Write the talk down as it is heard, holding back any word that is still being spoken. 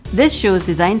This show is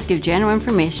designed to give general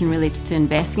information related to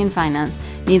investing and finance.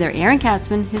 Neither Aaron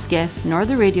Katzman, his guests, nor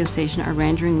the radio station are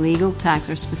rendering legal, tax,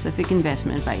 or specific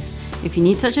investment advice. If you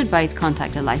need such advice,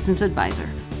 contact a licensed advisor.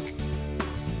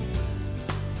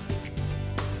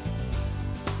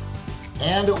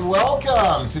 And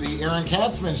welcome to the Aaron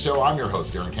Katzman Show. I'm your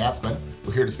host, Aaron Katzman.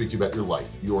 We're here to speak to you about your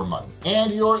life, your money,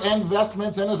 and your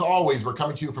investments. And as always, we're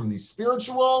coming to you from the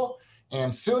spiritual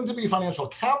and soon-to-be financial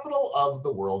capital of the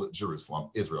world, Jerusalem,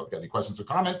 Israel. If you got any questions or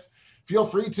comments, feel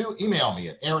free to email me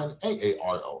at Aaron,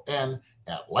 A-A-R-O-N,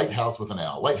 at lighthouse with an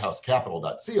L,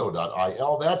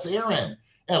 lighthousecapital.co.il. That's Aaron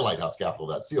at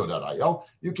lighthousecapital.co.il.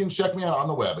 You can check me out on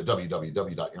the web at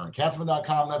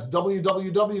www.aaronkatzman.com. That's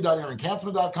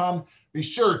www.aaronkatzman.com. Be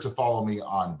sure to follow me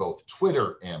on both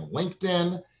Twitter and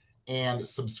LinkedIn, and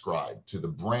subscribe to the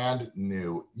brand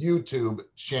new YouTube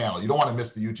channel. You don't want to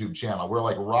miss the YouTube channel. We're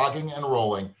like rocking and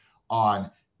rolling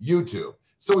on YouTube.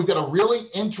 So we've got a really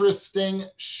interesting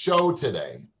show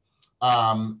today.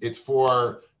 It's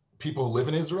for people who live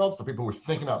in Israel. It's for people who are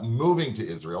thinking about moving to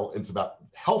Israel. It's about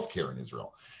healthcare in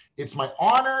Israel. It's my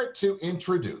honor to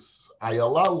introduce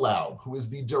Ayala Laub, who is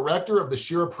the director of the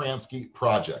Shira Pransky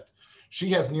project.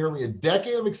 She has nearly a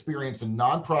decade of experience in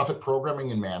nonprofit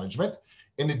programming and management.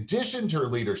 In addition to her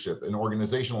leadership and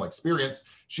organizational experience,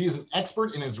 she is an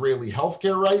expert in Israeli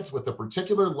healthcare rights with a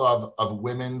particular love of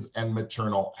women's and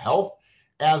maternal health.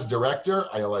 As director,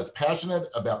 Ayala is passionate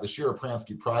about the Shira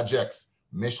Pransky Project's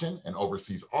mission and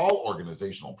oversees all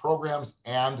organizational programs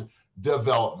and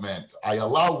development.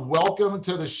 Ayala, welcome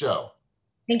to the show.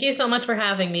 Thank you so much for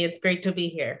having me. It's great to be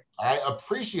here. I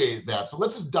appreciate that. So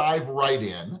let's just dive right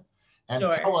in and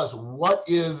Sure. Tell us, what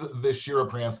is the Shira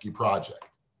Pransky Project?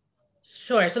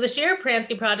 Sure. So the Shira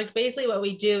Pransky Project, basically what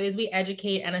we do is we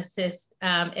educate and assist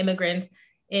immigrants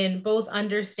in both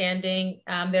understanding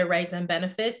their rights and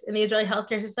benefits in the Israeli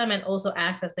healthcare system and also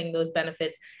accessing those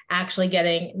benefits, actually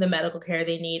getting the medical care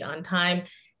they need on time.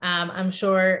 I'm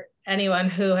sure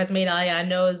anyone who has made Aliyah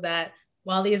knows that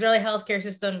while the Israeli healthcare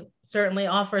system certainly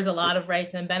offers a lot of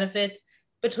rights and benefits,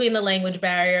 between the language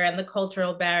barrier and the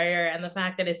cultural barrier and the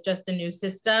fact that it's just a new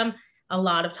system, a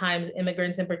lot of times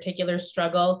immigrants in particular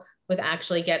struggle with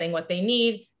actually getting what they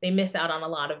need. They miss out on a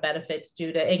lot of benefits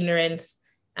due to ignorance.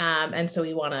 And so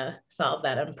we want to solve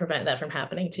that and prevent that from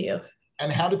happening to you.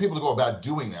 And how do people go about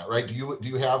doing that, right? Do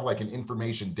you have like an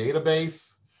information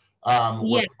database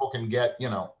where people can get,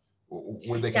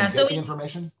 where they can get the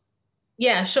information?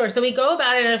 Yeah, sure. So we go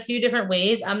about it in a few different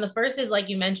ways. The first is, like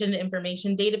you mentioned,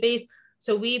 information database.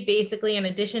 So we basically, in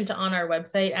addition to on our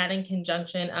website and in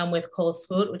conjunction with Kol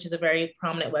Zchut, which is a very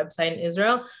prominent website in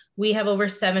Israel, we have over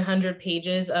 700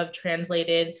 pages of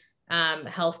translated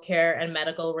healthcare and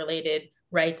medical related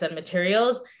rights and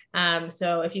materials.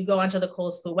 So if you go onto the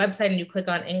Kol Zchut website and you click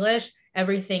on English,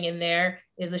 everything in there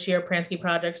is the Shira Pransky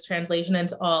Project's translation, and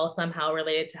it's all somehow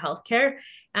related to healthcare.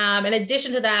 In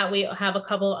addition to that, we have a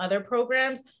couple other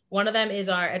programs. One of them is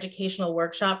our educational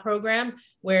workshop program,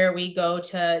 where we go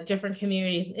to different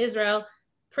communities in Israel,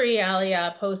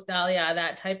 pre-Aliyah, post-Aliyah,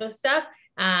 that type of stuff.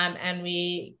 And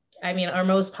our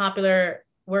most popular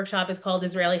workshop is called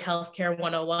Israeli Healthcare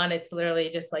 101. It's literally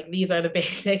just like, these are the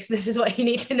basics. This is what you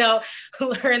need to know,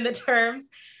 learn the terms.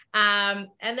 And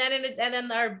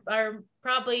then our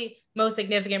probably most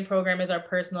significant program is our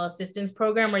personal assistance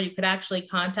program, where you could actually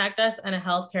contact us and a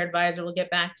healthcare advisor will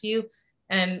get back to you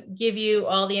and give you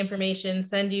all the information,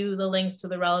 send you the links to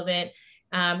the relevant,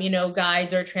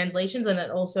 guides or translations, and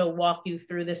then also walk you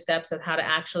through the steps of how to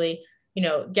actually,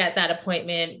 get that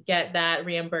appointment, get that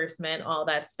reimbursement, all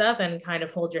that stuff, and kind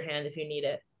of hold your hand if you need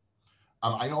it.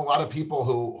 I know a lot of people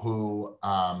who've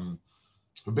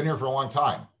been here for a long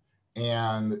time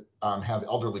and have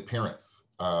elderly parents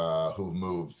who've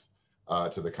moved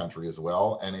to the country as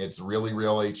well, and it's really,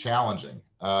 really challenging.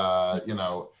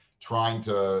 Trying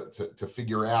to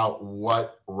figure out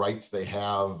what rights they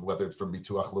have, whether it's from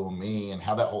Bituach Leumi, and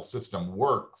how that whole system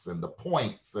works, and the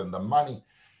points and the money.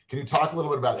 Can you talk a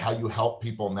little bit about how you help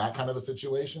people in that kind of a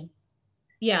situation?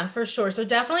 Yeah, for sure. So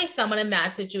definitely someone in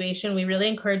that situation, we really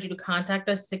encourage you to contact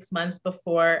us 6 months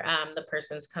before the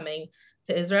person's coming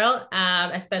to Israel,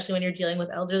 especially when you're dealing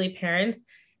with elderly parents.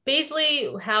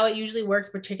 Basically, how it usually works,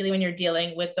 particularly when you're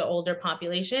dealing with the older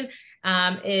population,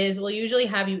 is we'll usually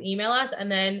have you email us,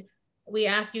 and then we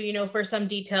ask you, for some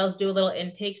details, do a little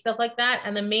intake, stuff like that.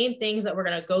 And the main things that we're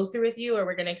going to go through with you, or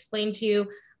we're going to explain to you,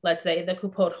 let's say the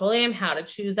Kupot Holim, how to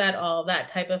choose that, all that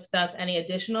type of stuff, any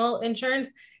additional insurance.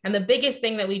 And the biggest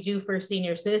thing that we do for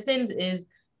senior citizens is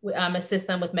assist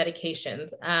them with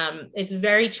medications. It's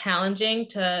very challenging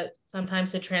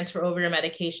sometimes to transfer over your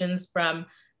medications from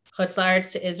Chutz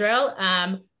La'aretz to Israel.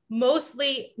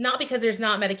 mostly not because there's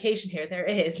not medication here. There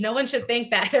is. No one should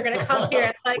think that they're going to come here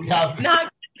and like we have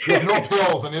no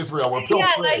pills in Israel. We're pill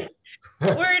free. Like,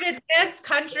 we're an advanced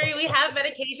country. We have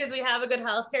medications. We have a good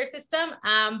healthcare system.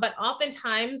 But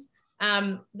oftentimes,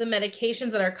 the medications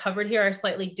that are covered here are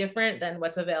slightly different than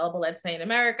what's available, let's say, in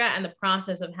America, and the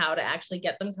process of how to actually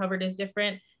get them covered is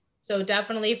different. So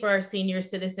definitely for our senior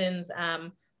citizens,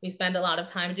 we spend a lot of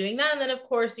time doing that. And then, of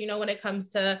course, you know, when it comes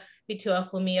to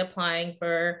Bituach Leumi applying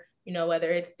for, you know,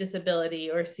 whether it's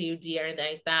disability or CUD or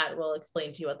anything like that, we'll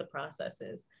explain to you what the process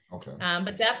is. Okay.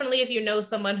 But definitely, if you know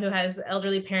someone who has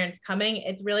elderly parents coming,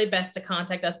 it's really best to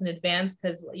contact us in advance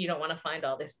because you don't want to find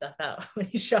all this stuff out when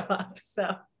you show up.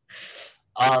 So,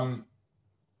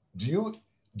 do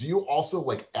you also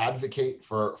like advocate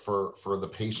for the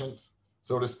patient,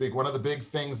 so to speak? One of the big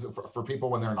things for people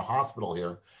when they're in a hospital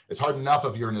here, it's hard enough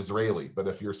if you're an Israeli, but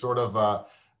if you're sort of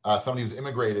somebody who's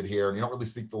immigrated here and you don't really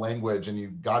speak the language and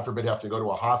you, God forbid, have to go to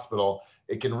a hospital,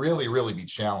 it can really, really be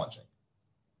challenging.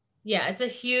 Yeah, it's a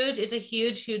huge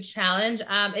challenge.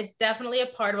 It's definitely a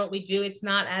part of what we do. It's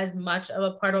not as much of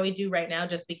a part of what we do right now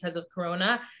just because of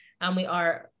Corona. We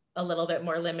are a little bit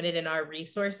more limited in our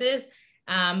resources.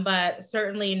 But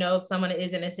certainly, you know, if someone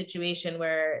is in a situation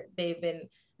where they've been,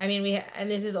 I mean, and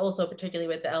this is also particularly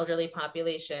with the elderly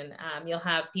population, you'll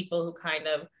have people who kind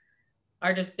of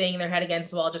are just banging their head against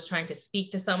the wall, just trying to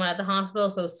speak to someone at the hospital.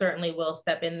 So certainly we'll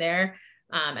step in there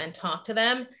and talk to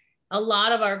them. A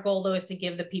lot of our goal, though, is to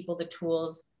give the people the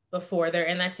tools before they're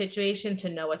in that situation to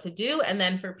know what to do. And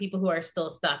then for people who are still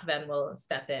stuck, then we'll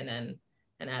step in and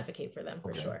advocate for them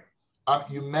for sure.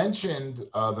 You mentioned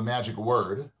the magic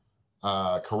word,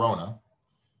 Corona.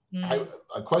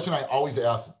 A question I always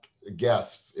ask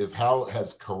guests is, how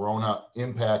has Corona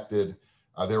impacted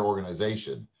their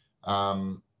organization?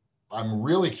 I'm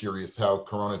really curious how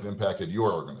Corona has impacted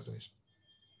your organization.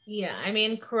 Yeah, I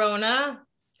mean, Corona,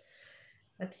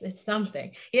 it's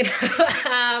something, you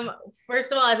know.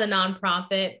 First of all, as a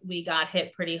nonprofit, we got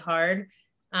hit pretty hard.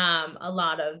 A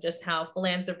lot of just how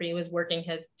philanthropy was working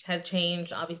had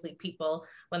changed. Obviously, people,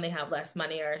 when they have less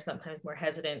money, are sometimes more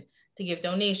hesitant to give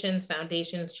donations.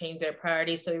 Foundations change their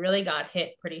priorities. So we really got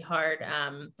hit pretty hard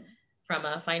from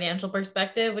a financial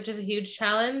perspective, which is a huge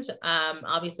challenge.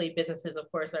 Obviously, businesses,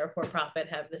 of course, that are for-profit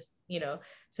have this, you know,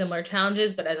 similar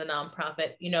challenges. But as a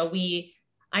nonprofit, you know,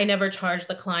 I never charge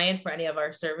the client for any of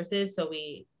our services. So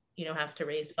we, you know, have to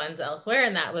raise funds elsewhere.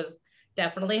 And that was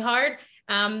definitely hard.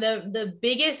 The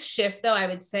biggest shift, though, I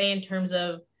would say in terms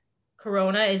of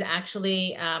Corona is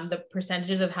actually the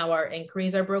percentages of how our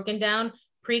inquiries are broken down.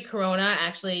 Pre-Corona,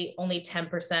 actually only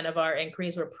 10% of our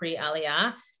inquiries were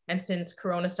pre-Aliyah. And since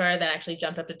Corona started, that actually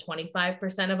jumped up to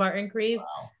 25% of our inquiries.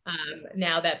 Wow.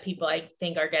 Now that people, I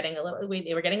think, are getting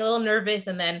they were getting a little nervous.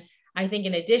 And then I think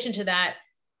in addition to that,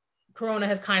 Corona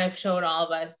has kind of showed all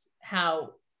of us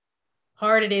how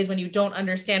hard it is when you don't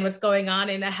understand what's going on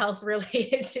in a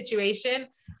health-related situation.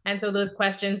 And so those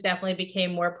questions definitely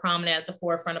became more prominent at the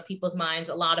forefront of people's minds,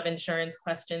 a lot of insurance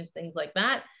questions, things like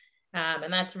that.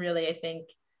 And that's really, I think,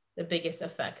 the biggest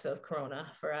effects of Corona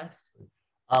for us.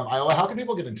 Ayala, how can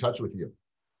people get in touch with you?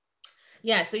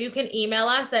 Yeah, so you can email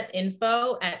us at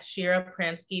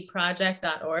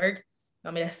info@shirapranskyproject.org.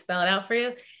 Want me to spell it out for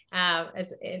you?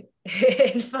 It's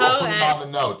info. I'll put it on the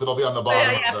notes. It'll be on the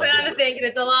bottom. Yeah, put it on the thing.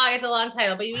 It's a long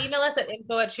title. But you email us at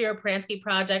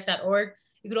info@shirapranskyproject.org.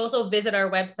 You could also visit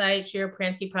our website,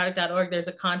 shirapranskyproject.org. There's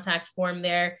a contact form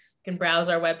there. You can browse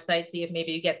our website, see if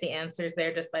maybe you get the answers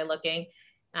there just by looking.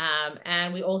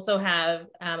 And we also have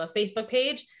a Facebook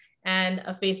page and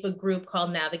a Facebook group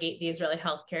called Navigate the Israeli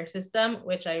Healthcare System,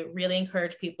 which I really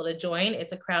encourage people to join.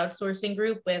 It's a crowdsourcing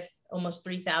group with almost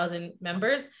 3,000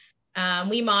 members.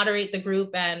 We moderate the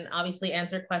group and obviously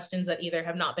answer questions that either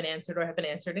have not been answered or have been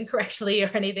answered incorrectly or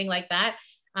anything like that.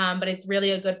 But it's really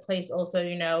a good place also,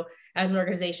 you know, as an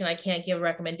organization, I can't give a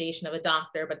recommendation of a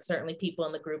doctor, but certainly people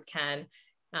in the group can.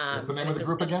 What's the name of the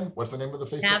group again? What's the name of the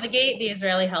Facebook? Navigate the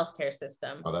Israeli Healthcare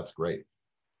System. Oh, that's great.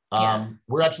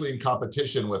 We're actually in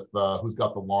competition with who's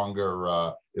got the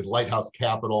longer, is Lighthouse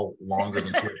Capital longer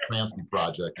than Shira Pransky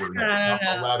Project? We're going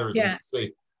to letters and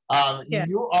see.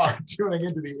 You are tuning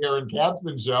into the Aaron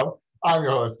Katzman Show. I'm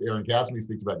your host, Aaron Katzman. We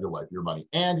speak about your life, your money,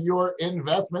 and your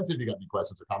investments. If you got any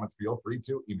questions or comments, feel free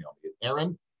to email me at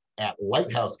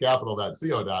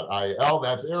aaron@lighthousecapital.co.il.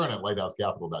 That's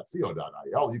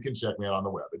aaron@lighthousecapital.co.il. You can check me out on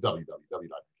the web at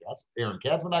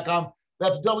www.aaronkatzman.com.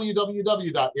 That's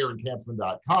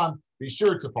www.aaronkatzman.com. Be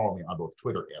sure to follow me on both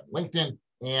Twitter and LinkedIn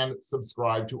and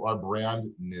subscribe to our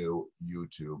brand new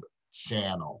YouTube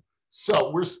channel. So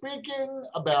we're speaking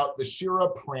about the Shira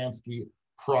Pransky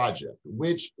Project,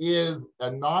 which is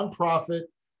a nonprofit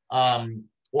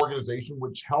organization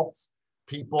which helps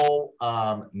people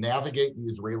navigate the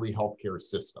Israeli healthcare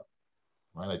system.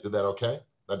 Right? I did that okay?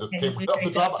 That just came right off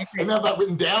the top. I didn't have that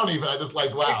written down even. I just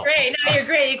like, wow. You're great. No, you're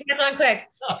great. You kept on quick.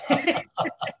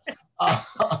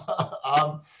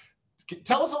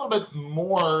 Tell us a little bit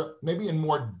more, maybe in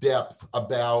more depth,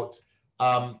 about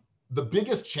the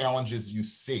biggest challenges you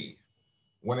see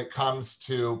when it comes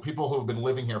to people who have been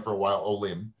living here for a while,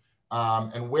 Olim,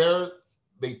 and where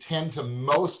they tend to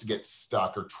most get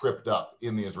stuck or tripped up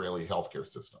in the Israeli healthcare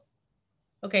system.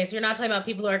 Okay, so you're not talking about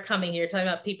people who are coming here. You're talking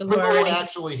about people who are already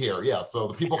actually here. Yeah, so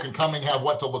the people can come and have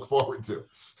what to look forward to.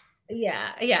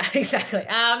 Yeah, exactly.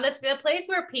 The place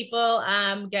where people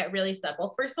get really stuck.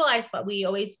 Well, first of all, we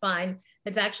always find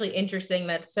it's actually interesting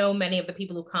that so many of the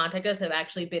people who contact us have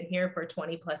actually been here for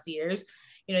 20 plus years.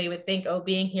 You know, you would think, oh,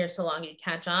 being here so long, you'd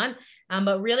catch on.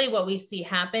 But really what we see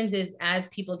happens is as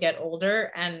people get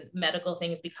older and medical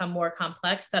things become more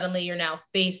complex, suddenly you're now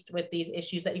faced with these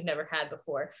issues that you've never had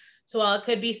before. So while it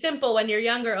could be simple when you're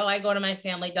younger, oh, I go to my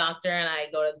family doctor and I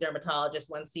go to the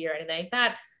dermatologist once a year or anything like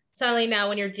that. Suddenly now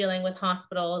when you're dealing with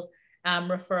hospitals,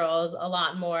 referrals, a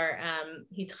lot more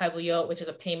hitchavuyot, which is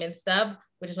a payment stub,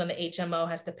 which is when the HMO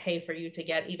has to pay for you to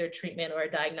get either treatment or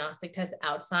a diagnostic test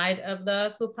outside of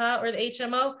the Kupa or the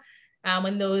HMO.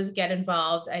 When those get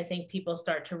involved, I think people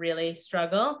start to really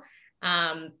struggle.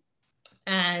 And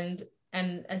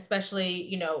especially,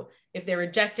 you know, if they're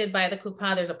rejected by the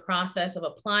Kupa, there's a process of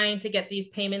applying to get these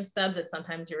payment stubs that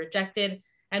sometimes you're rejected.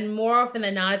 And more often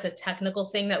than not, it's a technical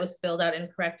thing that was filled out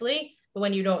incorrectly. But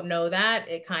when you don't know that,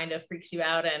 it kind of freaks you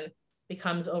out and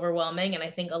becomes overwhelming. And I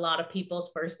think a lot of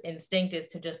people's first instinct is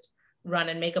to just run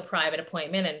and make a private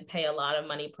appointment and pay a lot of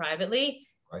money privately.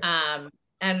 Right.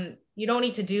 And you don't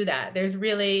need to do that. There's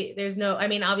no, I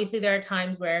mean, obviously there are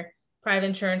times where private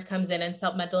insurance comes in and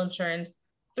supplemental insurance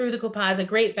through the Kupa is a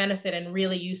great benefit and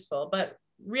really useful, but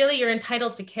really you're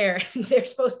entitled to care. They're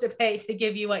supposed to pay to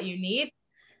give you what you need.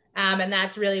 And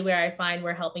that's really where I find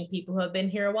we're helping people who have been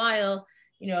here a while.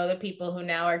 You know, the people who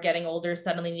now are getting older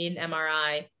suddenly need an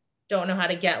MRI, don't know how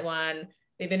to get one.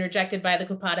 They've been rejected by the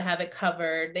Kupa to have it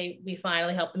covered. We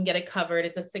finally help them get it covered.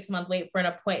 It's a 6-month wait for an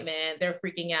appointment. They're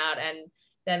freaking out. And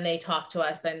then they talk to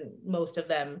us and most of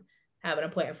them have an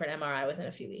appointment for an MRI within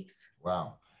a few weeks.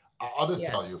 Wow. I'll just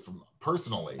tell you from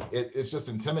personally, it's just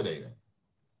intimidating.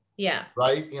 Yeah.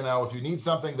 Right. You know, if you need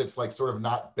something that's like sort of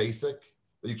not basic,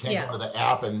 that you can't go to the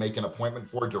app and make an appointment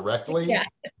for directly.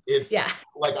 It's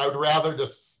like, I would rather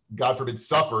just, God forbid,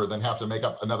 suffer than have to make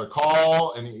up another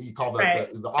call and you call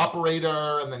the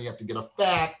operator and then you have to get a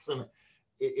fax. And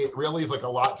it really is like a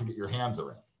lot to get your hands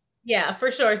around. Yeah,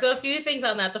 for sure. So a few things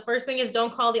on that. The first thing is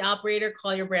don't call the operator,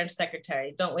 call your branch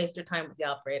secretary. Don't waste your time with the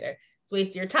operator. It's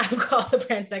waste your time, call the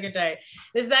branch secretary.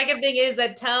 The second thing is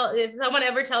that if someone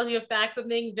ever tells you to fax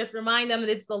something, just remind them that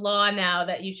it's the law now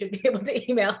that you should be able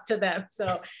to email to them.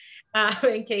 So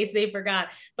in case they forgot.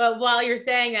 But while you're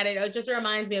saying that, it just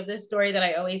reminds me of this story that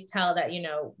I always tell that, you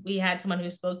know, we had someone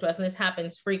who spoke to us and this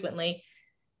happens frequently.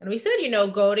 And we said, you know,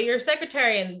 go to your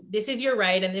secretary and this is your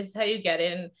right and this is how you get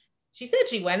it. And she said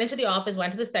she went into the office,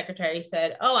 went to the secretary,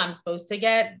 said, oh, I'm supposed to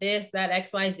get this, that,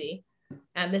 XYZ.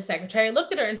 And the secretary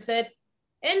looked at her and said,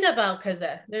 "En davar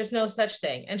kazeh, there's no such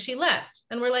thing." And she left.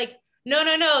 And we're like,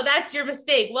 no, that's your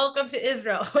mistake. Welcome to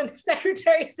Israel. When the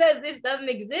secretary says this doesn't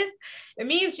exist, it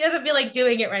means she doesn't feel like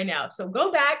doing it right now. So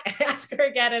go back and ask her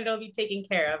again and it'll be taken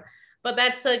care of. But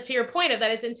that's to your point of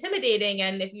that it's intimidating.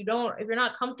 And if you're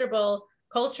not comfortable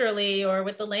culturally or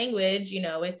with the language, you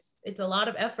know, it's a lot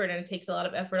of effort and it takes a lot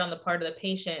of effort on the part of the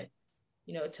patient,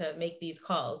 you know, to make these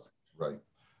calls. Right.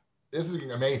 This is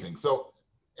amazing. So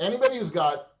anybody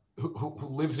who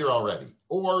lives here already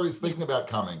or is thinking about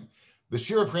coming, the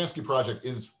Shira Pransky project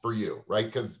is for you, right?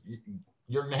 Because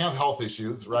you're going to have health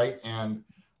issues, right? And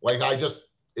like I just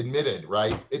admitted,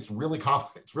 right? It's really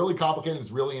complicated.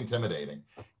 It's really intimidating.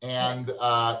 And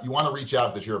you want to reach out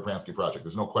to the Shira Pransky project.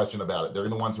 There's no question about it. They're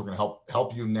the ones who are going to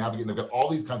help you navigate. They've got all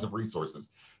these kinds of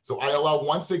resources. So Ayala,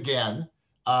 once again,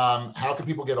 how can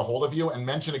people get a hold of you? And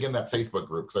mention again that Facebook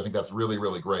group, because I think that's really,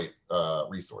 really great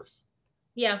resource.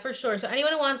 Yeah, for sure. So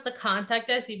anyone who wants to contact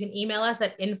us, you can email us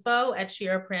at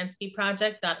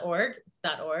info@shirapranskyproject.org. It's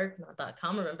 .org, not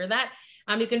 .com. Remember that.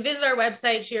 You can visit our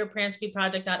website,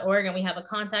 shirapranskyproject.org, and we have a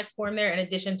contact form there in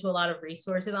addition to a lot of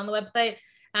resources on the website.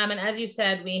 And as you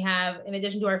said, we have, in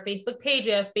addition to our Facebook page,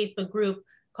 a Facebook group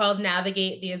called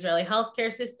Navigate the Israeli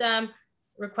Healthcare System.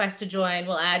 Request to join,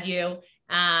 we'll add you.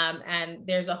 And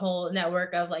there's a whole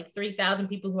network of like 3,000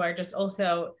 people who are just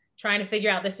also trying to figure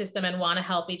out the system and want to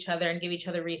help each other and give each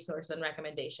other resources and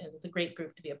recommendations. It's a great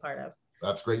group to be a part of.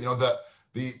 That's great. You know,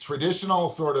 the traditional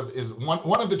sort of is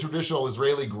one of the traditional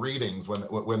Israeli greetings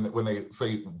when they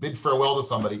say bid farewell to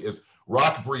somebody is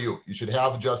Rak Briut. You should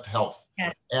have just health.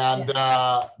 Yes. And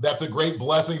that's a great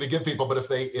blessing to give people. But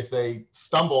if they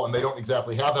stumble and they don't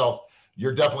exactly have health,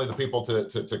 you're definitely the people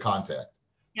to contact.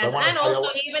 Yes, so and also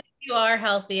even if you are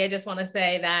healthy, I just want to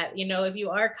say that, you know, if you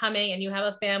are coming and you have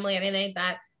a family, anything like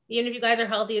that, even if you guys are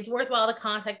healthy, it's worthwhile to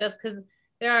contact us because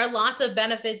there are lots of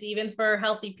benefits even for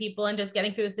healthy people and just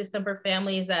getting through the system for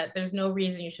families that there's no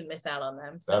reason you should miss out on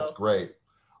them. So, that's great.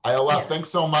 Ayala, yes. Thanks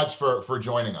so much for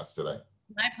joining us today.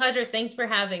 My pleasure. Thanks for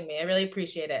having me. I really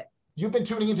appreciate it. You've been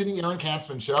tuning into the Aaron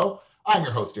Katzman Show. I'm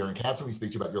your host, Aaron Katzman. We speak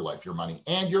to you about your life, your money,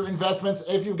 and your investments.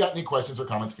 If you've got any questions or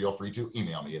comments, feel free to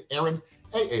email me at Aaron,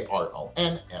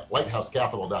 AARON,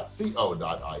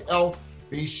 @lighthousecapital.co.il.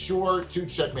 Be sure to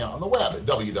check me out on the web at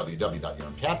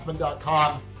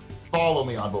www.aaronkatzman.com. Follow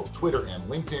me on both Twitter and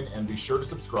LinkedIn, and be sure to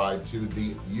subscribe to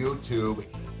the YouTube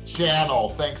channel.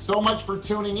 Thanks so much for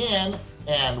tuning in,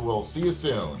 and we'll see you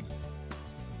soon.